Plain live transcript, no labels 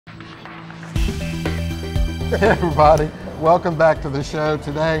Hey everybody, welcome back to the show.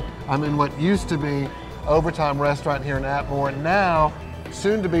 Today I'm in what used to be Overtime Restaurant here in Atmore, now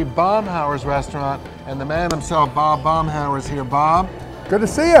soon to be Baumhower's Restaurant, and the man himself, Bob Baumhower, is here. Bob, good to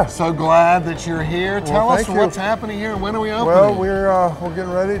see you. So glad that you're here. Well, Tell us thank what's you. happening here and when are we opening? Well, we're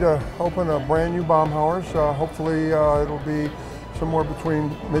getting ready to open a brand new Baumhower's. Hopefully it'll be somewhere between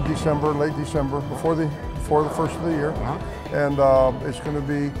mid-December and late December, before the first of the year. And it's going to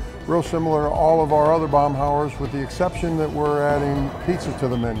be real similar to all of our other Baumhower's, with the exception that we're adding pizza to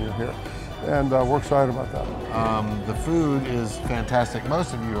the menu here. And we're excited about that. The food is fantastic.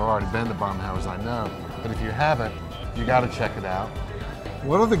 Most of you have already been to Baumhower's, I know, but if you haven't, you got to check it out.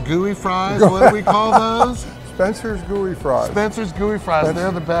 What are the gooey fries? What do we call those? Spencer's Gooey Fries. Spencer's Gooey Fries.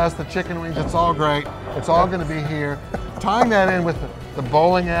 They're the best. The chicken wings, it's all great. It's all going to be here. Tying that in with the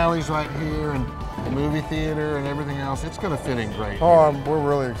bowling alleys right here and the movie theater and everything else, it's going to fit in great. Oh, we're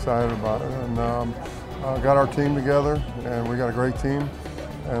really excited about it. And got our team together, and we got a great team.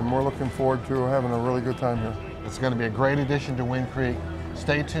 And we're looking forward to having a really good time here. It's going to be a great addition to Wind Creek.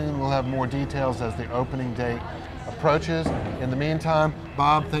 Stay tuned. We'll have more details as the opening date approaches. In the meantime,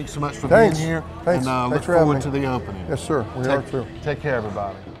 Bob, thanks so much for being here. Thanks. And look forward to the opening. Yes, sir. We are too. Take care,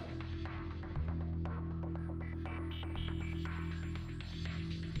 everybody.